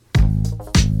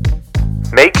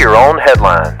your own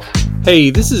headlines. Hey,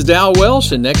 this is Dow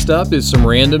Welsh, and next up is some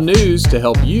random news to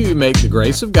help you make the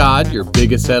grace of God your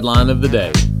biggest headline of the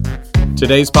day.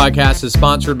 Today's podcast is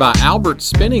sponsored by Albert's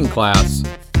Spinning Class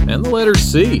and the letter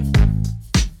C.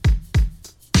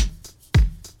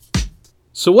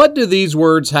 So what do these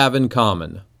words have in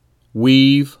common?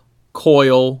 Weave,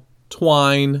 coil,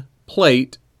 twine,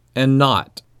 plait, and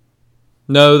knot.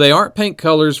 No, they aren't paint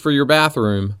colors for your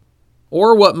bathroom,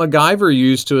 or what MacGyver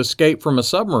used to escape from a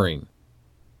submarine.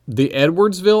 The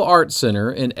Edwardsville Art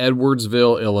Center in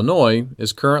Edwardsville, Illinois,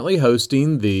 is currently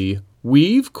hosting the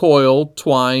Weave, Coil,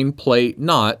 Twine, Plait,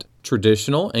 Knot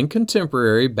Traditional and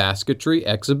Contemporary Basketry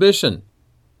Exhibition.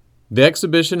 The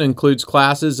exhibition includes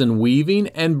classes in weaving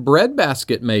and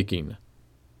breadbasket making.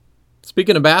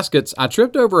 Speaking of baskets, I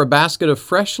tripped over a basket of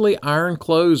freshly ironed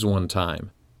clothes one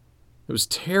time. It was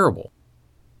terrible.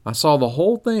 I saw the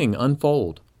whole thing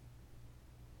unfold.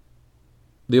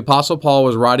 The Apostle Paul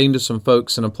was writing to some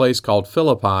folks in a place called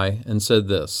Philippi and said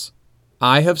this,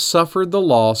 "I have suffered the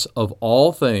loss of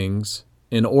all things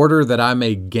in order that I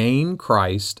may gain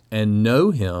Christ and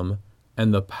know Him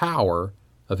and the power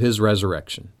of His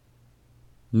resurrection."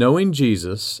 Knowing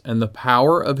Jesus and the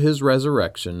power of His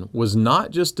resurrection was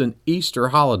not just an Easter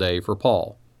holiday for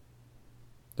Paul.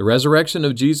 The resurrection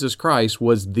of Jesus Christ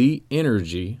was the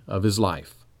energy of his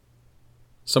life.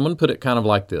 Someone put it kind of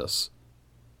like this.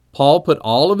 Paul put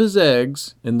all of his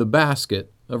eggs in the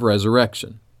basket of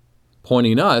resurrection,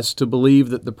 pointing us to believe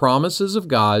that the promises of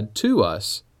God to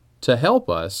us, to help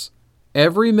us,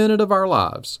 every minute of our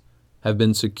lives, have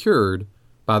been secured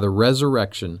by the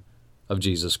resurrection of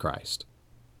Jesus Christ.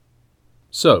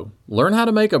 So, learn how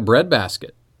to make a bread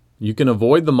basket. You can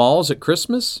avoid the malls at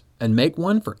Christmas and make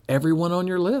one for everyone on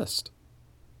your list.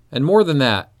 And more than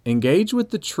that, engage with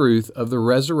the truth of the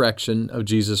resurrection of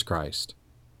Jesus Christ.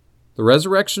 The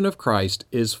resurrection of Christ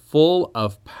is full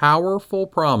of powerful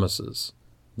promises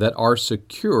that are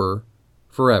secure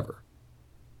forever.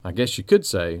 I guess you could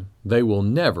say they will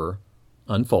never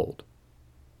unfold.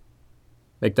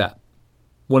 Make that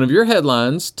one of your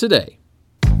headlines today.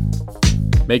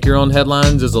 Make Your Own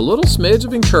Headlines is a little smidge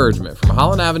of encouragement from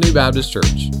Holland Avenue Baptist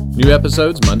Church. New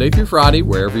episodes Monday through Friday,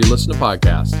 wherever you listen to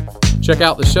podcasts. Check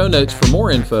out the show notes for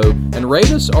more info and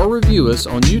rate us or review us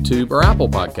on YouTube or Apple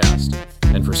Podcasts.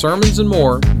 And for sermons and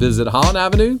more, visit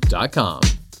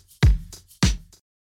hollandavenue.com.